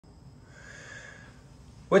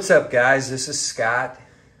What's up, guys? This is Scott,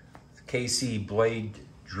 KC Blade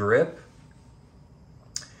Drip.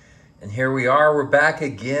 And here we are, we're back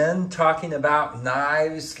again talking about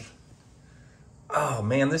knives. Oh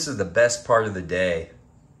man, this is the best part of the day.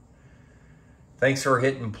 Thanks for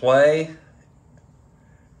hitting play.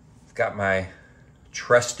 I've got my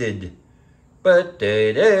trusted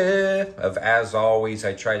of, as always,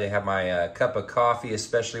 I try to have my cup of coffee,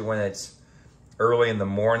 especially when it's early in the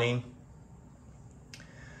morning.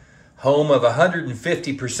 Home of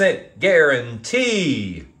 150%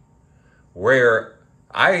 guarantee, where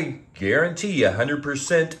I guarantee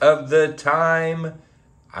 100% of the time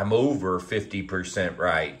I'm over 50%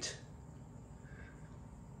 right.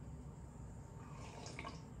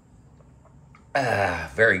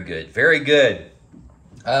 Very good, very good.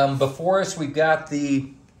 Before us, we've got the,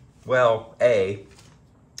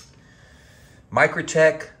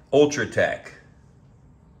 Microtech, Ultratech.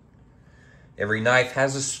 Every knife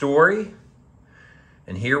has a story,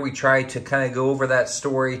 and here we try to kind of go over that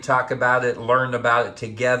story, talk about it, learn about it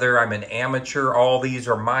together. I'm an amateur. All these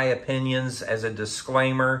are my opinions as a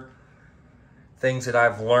disclaimer. Things that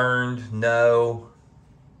I've learned, know,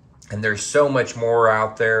 and there's so much more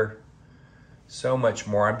out there. So much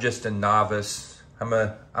more. I'm just a novice. I'm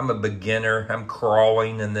a beginner. I'm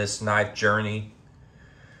crawling in this knife journey.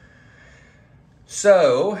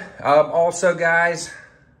 So, also guys,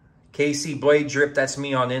 KC Blade Drip, that's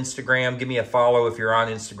me on Instagram. Give me a follow if you're on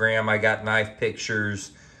Instagram. I got knife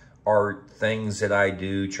pictures, art, things that I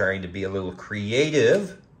do, trying to be a little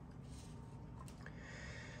creative.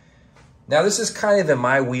 Now, this is kind of in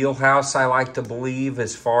my wheelhouse, I like to believe,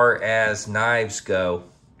 as far as knives go.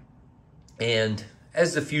 And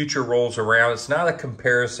as the future rolls around, it's not a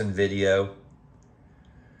comparison video.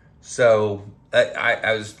 So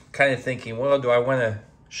I was kind of thinking, well, do I want to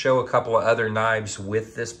show a couple of other knives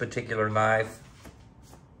with this particular knife?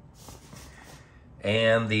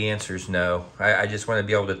 And the answer is no. I just want to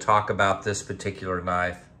be able to talk about this particular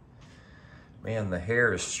knife. Man, the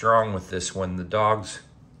hair is strong with this one. The dogs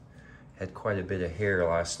had quite a bit of hair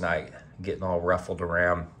last night, getting all ruffled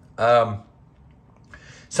around. So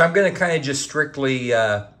I'm going to kind of just strictly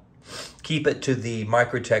keep it to the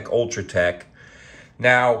Microtech Ultratech.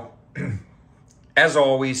 Now, as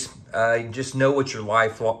always, just know what your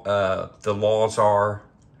the laws are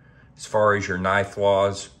as far as your knife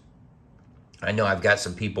laws. I know I've got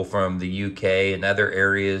some people from the UK and other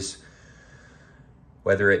areas,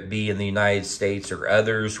 whether it be in the United States or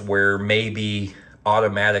others, where maybe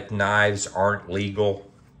automatic knives aren't legal.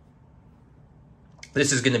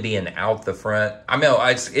 This is going to be an out the front. I know,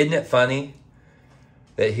 isn't it funny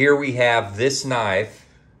that here we have this knife,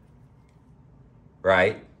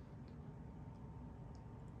 right?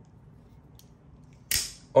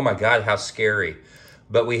 Oh my God, how scary.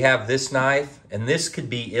 But we have this knife, and this could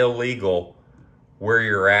be illegal where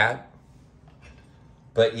you're at.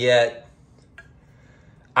 But yet,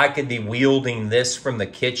 I could be wielding this from the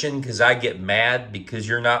kitchen because I get mad because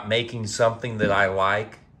you're not making something that I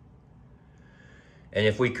like. And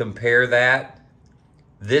if we compare that,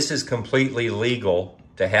 this is completely legal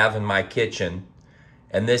to have in my kitchen,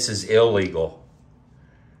 and this is illegal.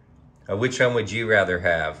 Which one would you rather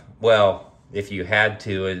have? Well, if you had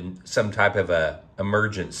to in some type of a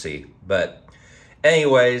emergency. But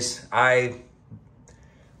anyways,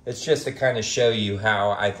 it's just to kind of show you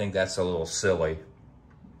how I think that's a little silly.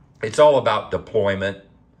 It's all about deployment,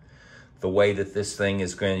 the way that this thing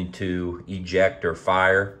is going to eject or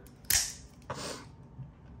fire.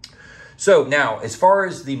 So now, as far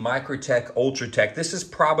as the Microtech Ultratech, this is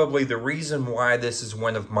probably the reason why this is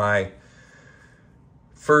one of my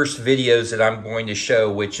first videos that I'm going to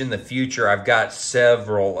show, which in the future, I've got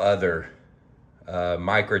several other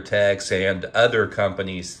Microtechs and other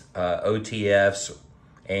companies, OTFs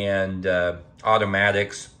and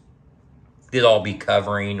automatics, that I'll be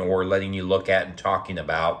covering or letting you look at and talking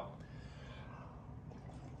about.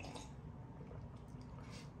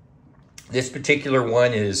 This particular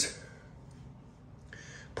one is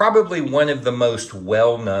probably one of the most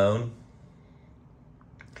well-known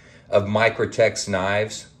of Microtech's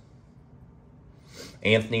knives.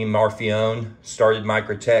 Anthony Marfione started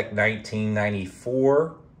Microtech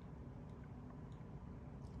 1994.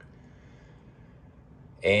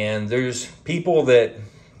 And there's people that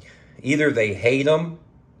either they hate them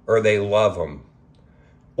or they love them.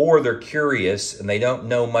 Or they're curious and they don't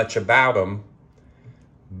know much about them,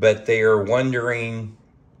 but they are wondering,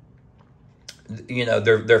 you know,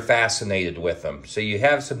 they're fascinated with them. So you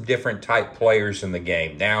have some different type players in the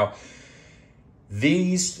game. Now,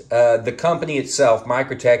 these, the company itself,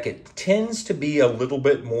 Microtech, it tends to be a little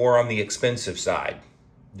bit more on the expensive side,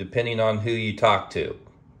 depending on who you talk to.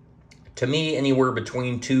 To me, anywhere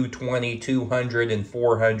between $220, $200, and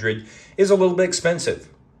 $400 is a little bit expensive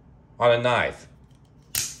on a knife.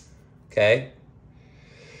 Okay?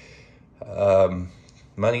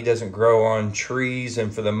 Money doesn't grow on trees,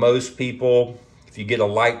 and for the most people, if you get a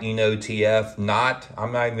Lightning OTF,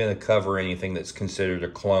 I'm not even going to cover anything that's considered a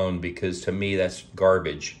clone, because to me that's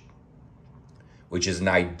garbage, which is an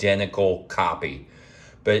identical copy.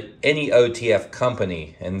 But any OTF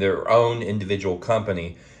company and their own individual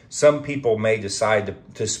company, some people may decide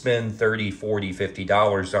to spend $30, $40,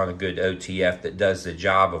 $50 on a good OTF that does the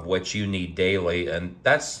job of what you need daily, and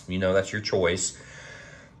that's your choice.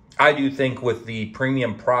 I do think with the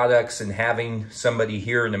premium products and having somebody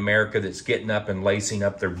here in America that's getting up and lacing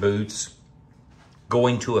up their boots,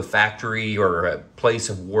 going to a factory or a place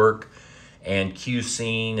of work and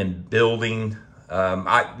QCing and building,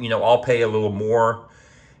 I'll pay a little more.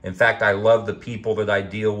 In fact, I love the people that I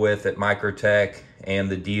deal with at Microtech and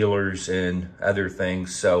the dealers and other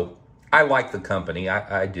things. So I like the company,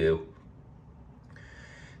 I do.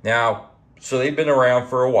 Now, so they've been around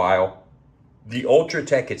for a while. The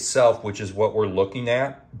Ultratech itself, which is what we're looking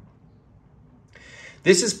at,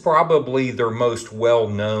 this is probably their most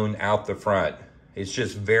well-known out the front. It's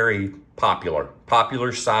just very popular.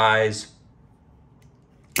 Popular size.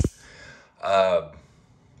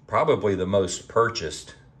 Probably the most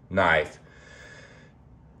purchased knife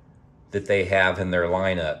that they have in their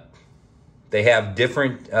lineup. They have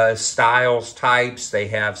different styles, types. They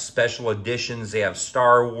have special editions. They have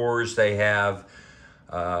Star Wars. They have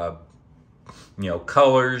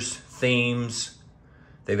colors, themes.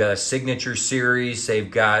 They've got a signature series. They've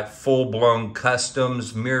got full-blown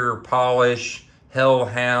customs, mirror polish,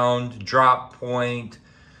 hellhound, drop point,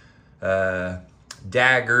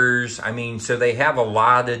 daggers. So they have a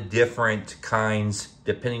lot of different kinds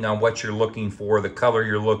depending on what you're looking for, the color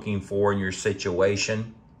you're looking for, and your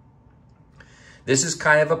situation. This is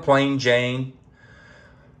kind of a plain Jane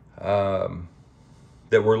that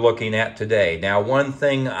we're looking at today. Now, one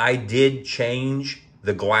thing I did change,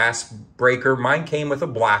 the glass breaker. Mine came with a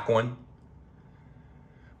black one.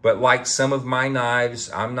 But like some of my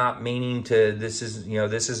knives, I'm not meaning to, this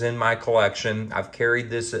is in my collection. I've carried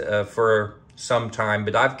this for some time,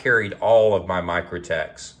 but I've carried all of my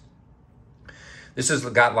Microtechs. This has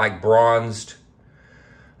got like bronzed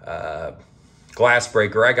glass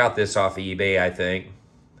breaker. I got this off of eBay, I think.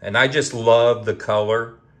 And I just love the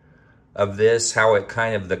color of this, how it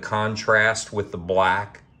kind of, the contrast with the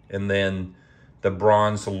black and then the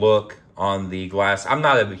bronze look on the glass. I'm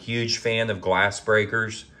not a huge fan of glass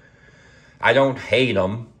breakers. I don't hate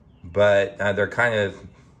them, but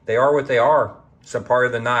they are what they are. It's a part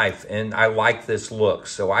of the knife, and I like this look,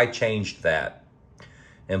 so I changed that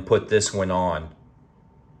and put this one on.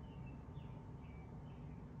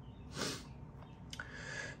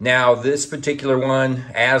 Now, this particular one,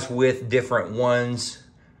 as with different ones,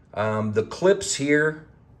 the clips here,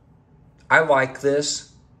 I like this.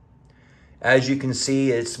 As you can see,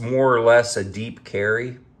 it's more or less a deep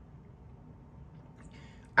carry.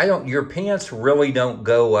 Your pants really don't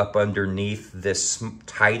go up underneath this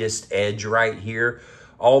tightest edge right here.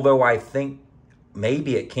 Although I think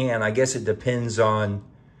maybe it can. I guess it depends on,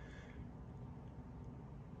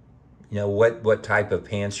 what type of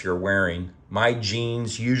pants you're wearing. My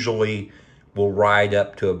jeans usually will ride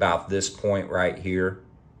up to about this point right here.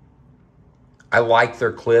 I like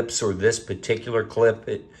their clips, or this particular clip,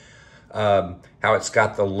 how it's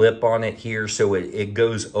got the lip on it here, so it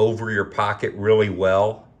goes over your pocket really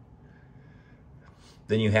well.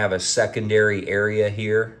 Then you have a secondary area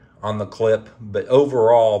here on the clip, but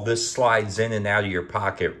overall, this slides in and out of your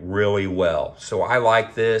pocket really well. So I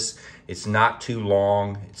like this. It's not too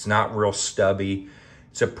long. It's not real stubby.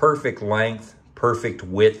 It's a perfect length, perfect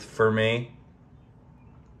width for me.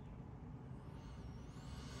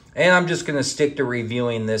 And I'm just going to stick to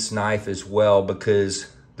reviewing this knife as well,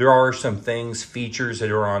 because there are some features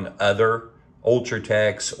that are on other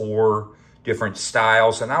Ultratechs or different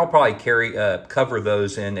styles, and I'll probably cover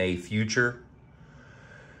those in a future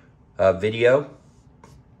video.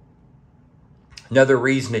 Another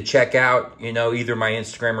reason to check out, either my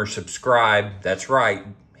Instagram or subscribe. That's right,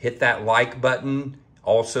 hit that like button.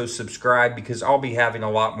 Also subscribe, because I'll be having a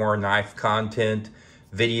lot more knife content,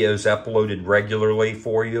 videos uploaded regularly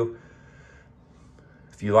for you.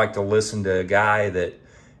 If you like to listen to a guy that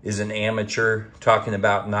is an amateur talking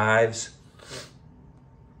about knives.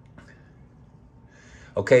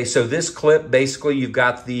 Okay, so this clip, basically you've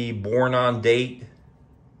got the born on date,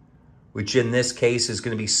 which in this case is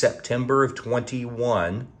going to be September of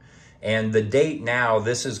 21. And the date now,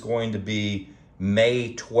 this is going to be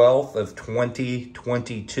May 12th of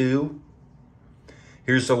 2022.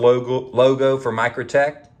 Here's the logo for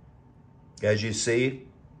Microtech, as you see.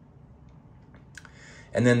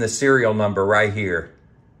 And then the serial number right here.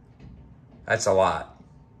 That's a lot.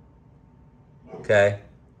 Okay.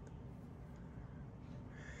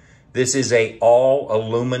 This is a all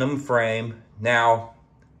aluminum frame. Now,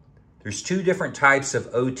 there's two different types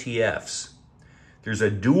of OTFs. There's a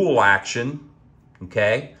dual action,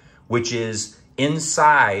 okay, which is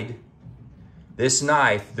inside this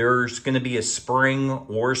knife, there's going to be a spring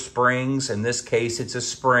or springs. In this case, it's a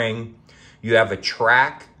spring. You have a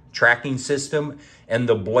tracking system, and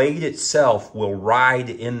the blade itself will ride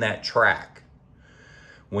in that track.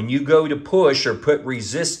 When you go to push or put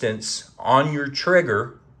resistance on your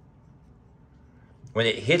trigger, when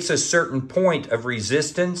it hits a certain point of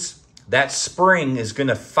resistance, that spring is going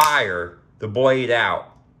to fire the blade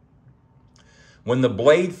out. When the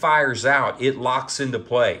blade fires out, it locks into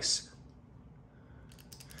place.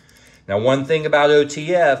 Now, one thing about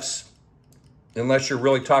OTFs, unless you're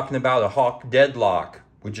really talking about a Hawk Deadlock,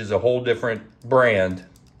 which is a whole different brand,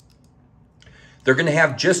 they're going to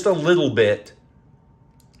have just a little bit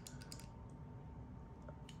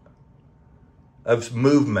of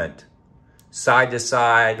movement, side to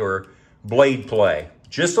side or blade play.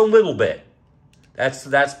 Just a little bit.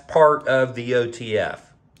 That's part of the OTF.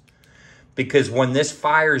 Because when this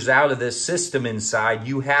fires out of this system inside,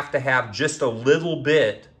 you have to have just a little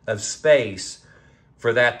bit of space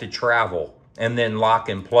for that to travel and then lock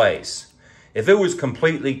in place. If it was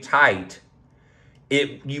completely tight,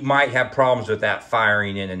 you might have problems with that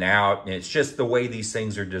firing in and out. And it's just the way these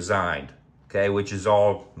things are designed, okay, which is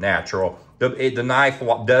all natural. The knife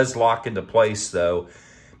does lock into place though,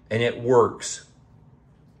 and it works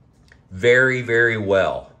very, very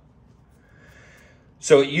well.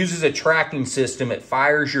 So it uses a tracking system. It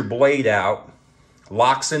fires your blade out,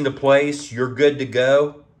 locks into place. You're good to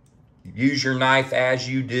go. Use your knife as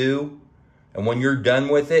you do. And when you're done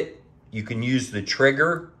with it, you can use the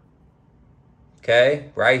trigger, okay,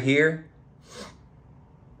 right here.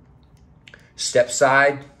 Step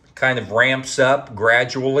side kind of ramps up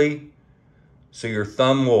gradually, so your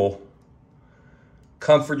thumb will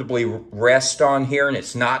comfortably rest on here, and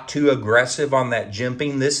it's not too aggressive on that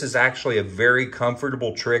jimping. This is actually a very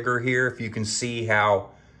comfortable trigger here, if you can see how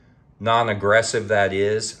non-aggressive that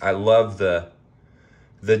is. I love the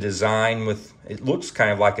design with, it looks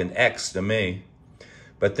kind of like an X to me.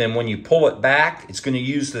 But then when you pull it back, it's going to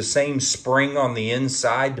use the same spring on the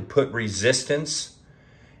inside to put resistance.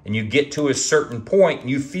 And you get to a certain point and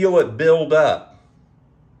you feel it build up.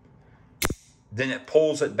 Then it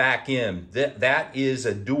pulls it back in. That is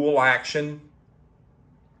a dual action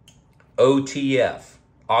OTF,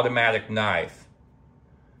 automatic knife.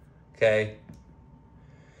 Okay.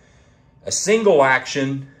 A single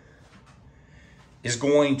action is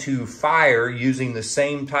going to fire using the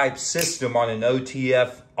same type system on an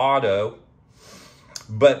OTF auto.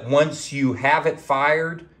 But once you have it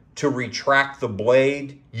fired, to retract the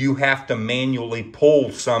blade, you have to manually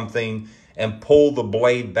pull something and pull the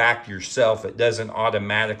blade back yourself. It doesn't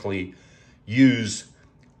automatically use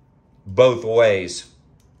both ways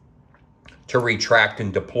to retract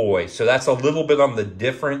and deploy. So that's a little bit on the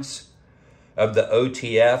difference of the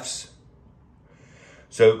OTFs.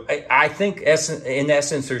 So I think in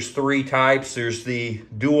essence, there's three types. There's the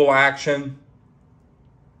dual action,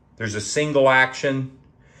 there's a single action,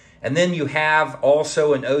 and then you have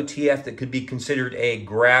also an OTF that could be considered a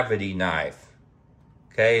gravity knife.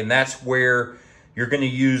 Okay, and that's where you're going to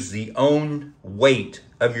use the own weight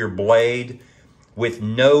of your blade with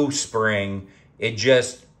no spring.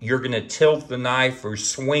 You're going to tilt the knife or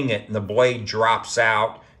swing it, and the blade drops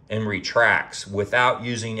out and retracts without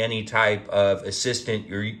using any type of assistant.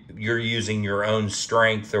 You're using your own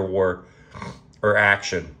strength or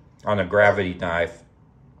action on a gravity knife.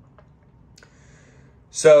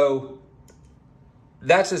 So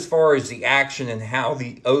that's as far as the action and how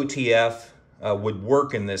the OTF would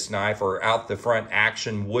work in this knife, or out the front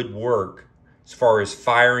action would work as far as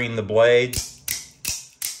firing the blade.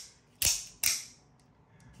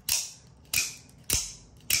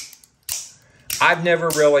 I've never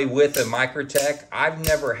really, with a Microtech, I've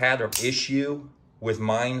never had an issue with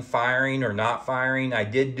mine firing or not firing. I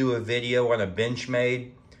did do a video on a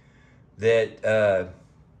Benchmade that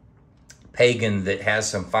Pagan that has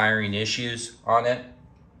some firing issues on it.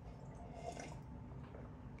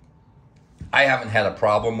 I haven't had a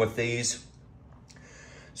problem with these.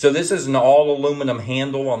 So this is an all aluminum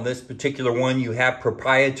handle on this particular one. You have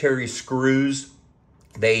proprietary screws.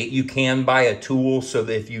 You can buy a tool so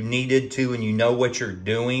that if you needed to and you know what you're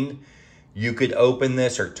doing, you could open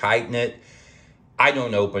this or tighten it. I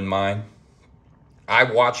don't open mine. I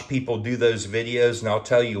watch people do those videos, and I'll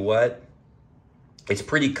tell you what, it's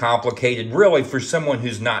pretty complicated, really, for someone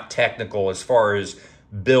who's not technical as far as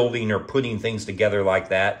building or putting things together like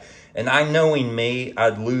that. And I, knowing me,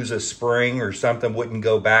 I'd lose a spring or something wouldn't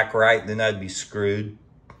go back right, then I'd be screwed.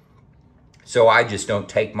 So I just don't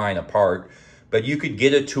take mine apart. But you could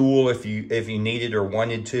get a tool if you needed or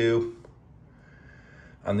wanted to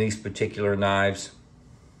on these particular knives.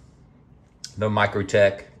 The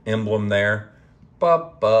Microtech emblem there.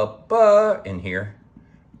 In here.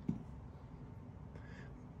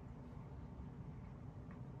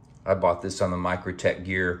 I bought this on the Microtech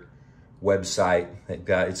Gear website.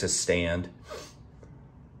 It's a stand.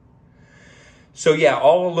 So yeah,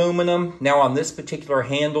 all aluminum. Now on this particular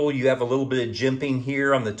handle, you have a little bit of jimping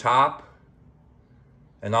here on the top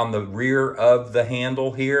and on the rear of the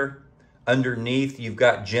handle here. Underneath, you've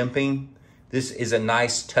got jimping. This is a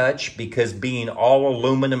nice touch because being all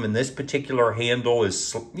aluminum and this particular handle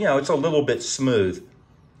is, you know, it's a little bit smooth.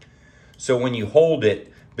 So when you hold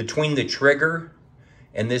it between the trigger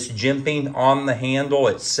and this jimping on the handle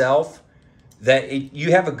itself,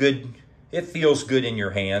 you have a good, it feels good in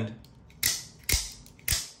your hand.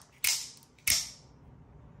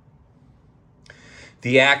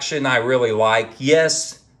 The action I really like.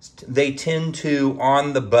 Yes, they tend to,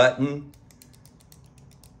 on the button,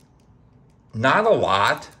 not a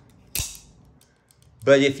lot,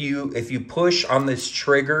 but if you push on this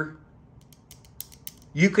trigger,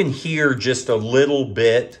 you can hear just a little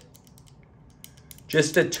bit,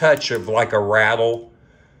 just a touch of like a rattle.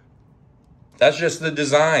 That's just the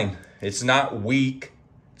design. It's not weak.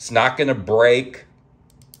 It's not going to break.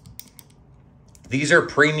 These are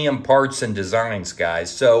premium parts and designs,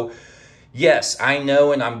 guys. So yes, I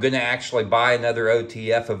know, and I'm going to actually buy another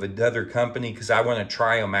OTF of another company because I want to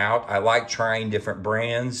try them out. I like trying different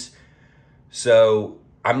brands. So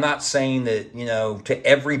I'm not saying that, you know, to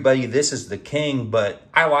everybody this is the king, but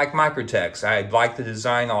I like Microtechs. I like the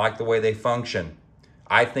design. I like the way they function.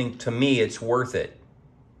 I think, to me, it's worth it.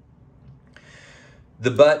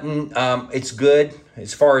 The button, it's good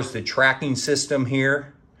as far as the tracking system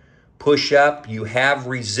here. Push up, you have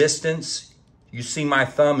resistance. You see my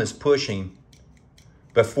thumb is pushing.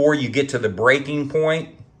 Before you get to the breaking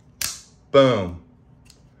point, boom.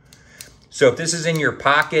 So if this is in your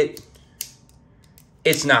pocket,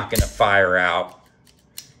 it's not going to fire out.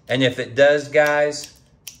 And if it does, guys,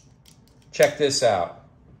 check this out.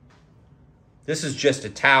 This is just a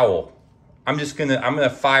towel. I'm gonna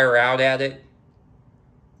fire out at it.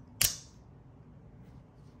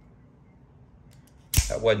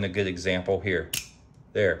 That wasn't a good example here.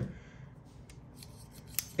 There.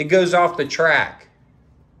 It goes off the track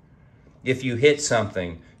if you hit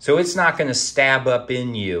something. So it's not going to stab up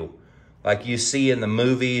in you like you see in the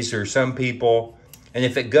movies or some people. And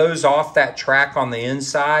if it goes off that track on the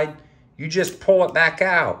inside, you just pull it back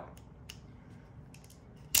out.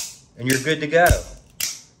 And you're good to go.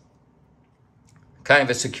 Kind of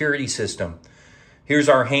a security system. Here's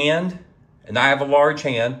our hand. And I have a large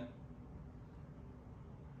hand.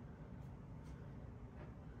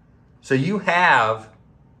 So you have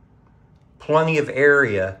plenty of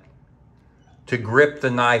area to grip the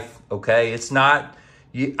knife, okay? It's not,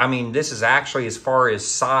 I mean, this is actually, as far as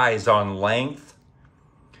size on length,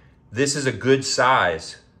 this is a good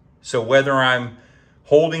size. So whether I'm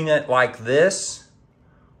holding it like this,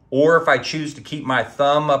 or if I choose to keep my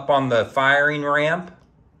thumb up on the firing ramp,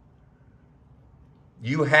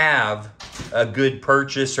 you have a good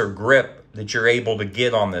purchase or grip that you're able to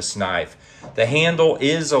get on this knife. The handle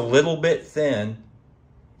is a little bit thin.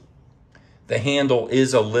 The handle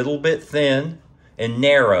is a little bit thin and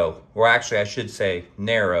narrow. Or actually, I should say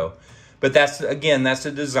narrow. But that's, again, that's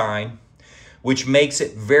a design, which makes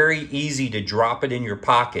it very easy to drop it in your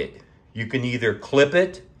pocket. You can either clip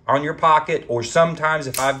it on your pocket, or sometimes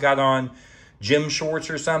if I've got on gym shorts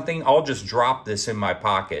or something, I'll just drop this in my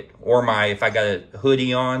pocket. Or if I got a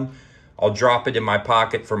hoodie on, I'll drop it in my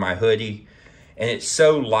pocket for my hoodie. And it's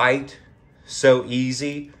so light, so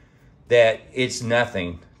easy, that it's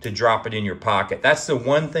nothing to drop it in your pocket. That's the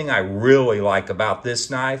one thing I really like about this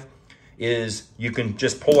knife, is you can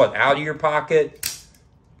just pull it out of your pocket,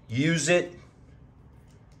 use it,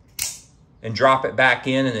 and drop it back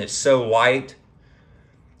in, and it's so light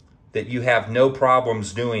that you have no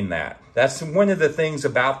problems doing that. That's one of the things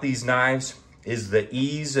about these knives, is the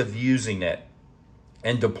ease of using it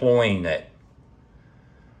and deploying it.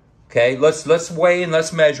 Okay, let's weigh and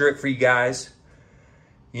let's measure it for you guys.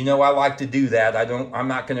 You know I like to do that. I'm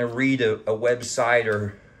not going to read a website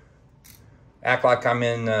or act like I'm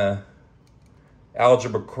in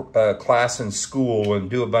algebra class in school and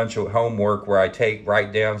do a bunch of homework where I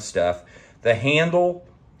write down stuff. The handle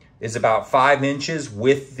is about 5 inches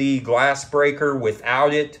with the glass breaker.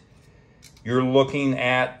 Without it, you're looking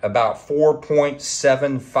at about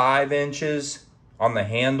 4.75 inches on the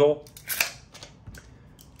handle.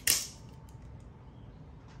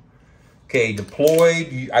 Okay,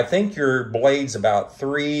 deployed, I think your blade's about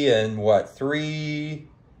 3 and what, 3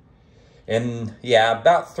 and, yeah,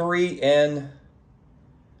 about 3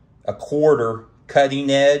 1/4 cutting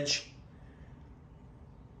edge.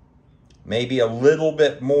 Maybe a little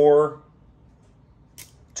bit more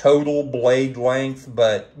total blade length,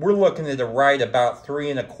 but we're looking at right about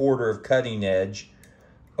 3 1/4 of cutting edge.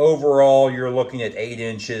 Overall, you're looking at 8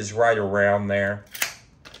 inches, right around there.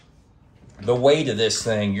 The weight of this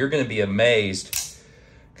thing, you're going to be amazed,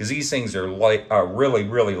 because these things are light, really,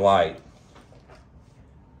 really light.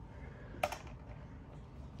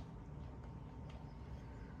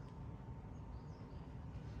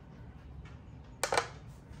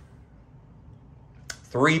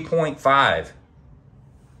 .5.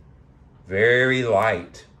 Very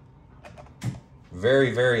light.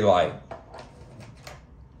 Very, very light.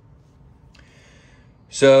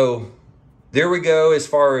 So there we go as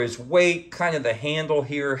far as weight, kind of the handle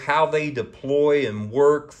here, how they deploy and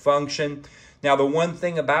work, function. Now, the one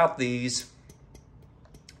thing about these,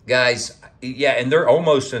 guys, yeah, and they're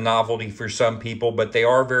almost a novelty for some people, but they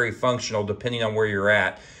are very functional depending on where you're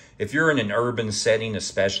at. If you're in an urban setting,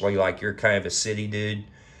 especially like you're kind of a city dude,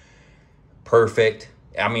 perfect.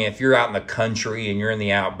 I mean, if you're out in the country and you're in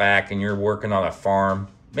the outback and you're working on a farm,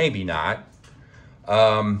 maybe not.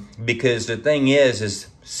 Because the thing is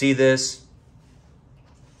see this?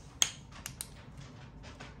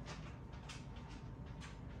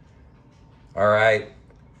 All right.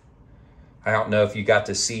 I don't know if you got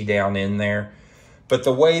to see down in there. But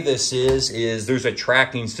the way this is there's a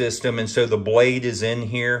tracking system, and so the blade is in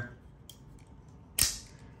here.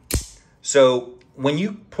 So when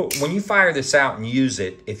you fire this out and use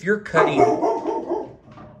it, if you're cutting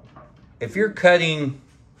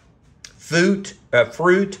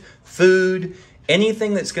fruit, food,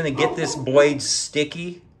 anything that's going to get this blade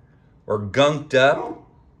sticky or gunked up,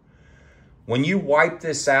 when you wipe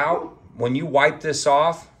this out, when you wipe this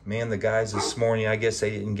off, man, the guys this morning, I guess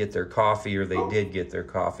they didn't get their coffee, or they did get their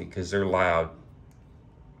coffee because they're loud.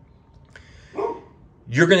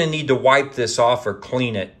 You're going to need to wipe this off or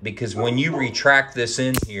clean it, because when you retract this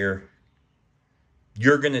in here,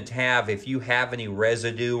 you're going to have, if you have any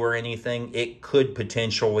residue or anything, it could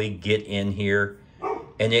potentially get in here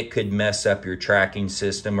and it could mess up your tracking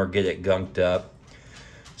system or get it gunked up.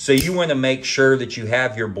 So you want to make sure that you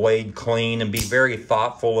have your blade clean and be very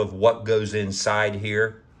thoughtful of what goes inside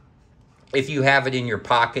here. If you have it in your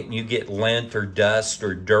pocket and you get lint or dust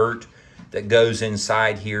or dirt that goes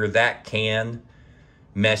inside here, that can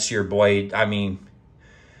mess your blade. I mean,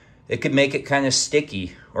 it could make it kind of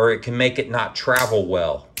sticky, or it can make it not travel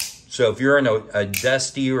well. So if you're in a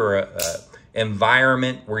dusty or a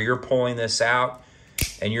environment where you're pulling this out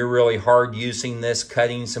and you're really hard using this,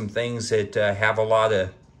 cutting some things that have a lot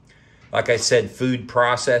of, like I said, food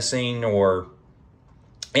processing or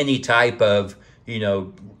any type of, you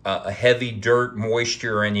know, a heavy dirt,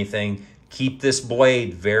 moisture or anything, keep this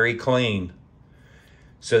blade very clean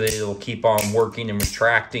so that it'll keep on working and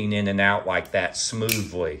retracting in and out like that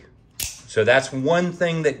smoothly. So that's one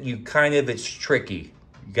thing that you kind of, it's tricky.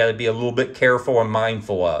 You got to be a little bit careful and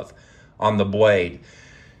mindful of on the blade.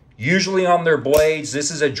 Usually on their blades,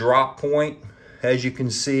 this is a drop point. As you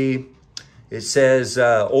can see, it says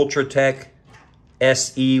Ultratech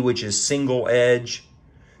SE, which is single edge.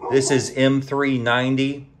 This is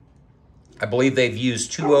M390. I believe they've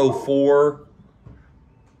used 204.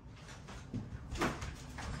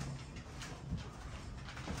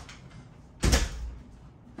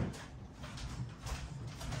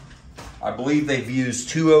 I believe they've used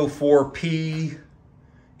 204P,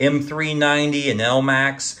 M390, and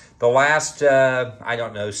LMAX. The last, I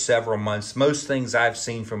don't know, several months, most things I've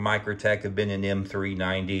seen from Microtech have been in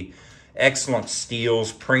M390. Excellent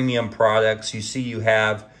steels, premium products. You see you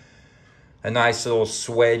have a nice little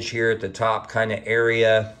swedge here at the top kind of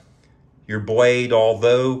area. Your blade,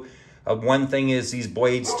 although one thing is these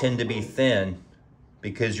blades tend to be thin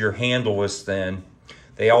because your handle is thin.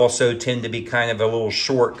 They also tend to be kind of a little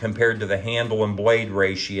short compared to the handle and blade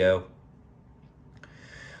ratio.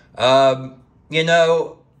 You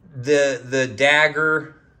know, the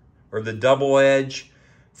dagger or the double edge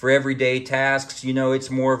for everyday tasks, you know,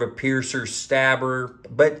 it's more of a piercer stabber,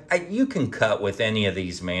 but you can cut with any of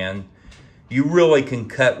these, man. You really can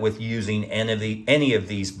cut with using any of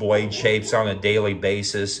these blade shapes on a daily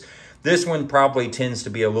basis. This one probably tends to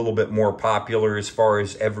be a little bit more popular as far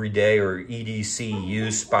as everyday or EDC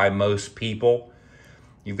use by most people.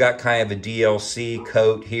 You've got kind of a DLC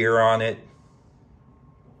coat here on it.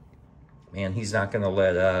 Man, he's not going to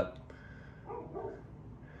let up.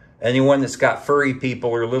 Anyone that's got furry people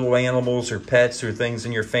or little animals or pets or things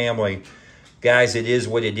in your family, guys, it is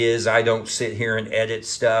what it is. I don't sit here and edit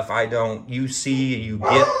stuff. I don't. You see, you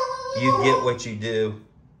get what you do.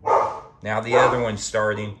 Now the other one's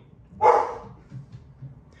starting.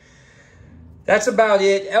 That's about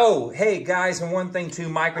it. Oh, hey guys, and one thing too,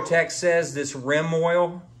 Microtech says this rim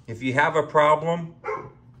oil, if you have a problem,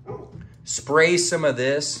 spray some of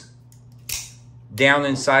this down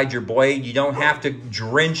inside your blade. You don't have to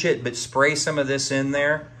drench it, but spray some of this in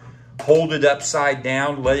there. Hold it upside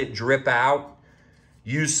down, let it drip out.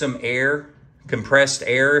 Use some air, compressed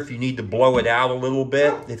air if you need to blow it out a little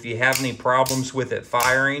bit. If you have any problems with it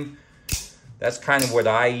firing, that's kind of what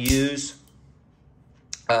I use.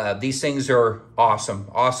 These things are awesome.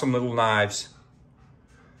 Awesome little knives.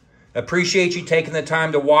 Appreciate you taking the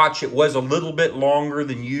time to watch. It was a little bit longer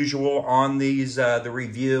than usual on these, the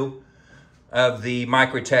review of the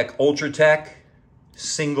Microtech Ultratech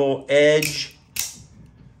single edge,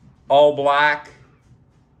 all black.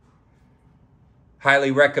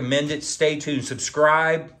 Highly recommend it. Stay tuned.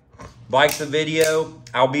 Subscribe. Like the video.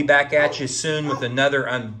 I'll be back at you soon with another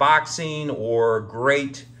unboxing or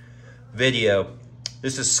great video.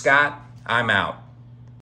 This is Scott. I'm out.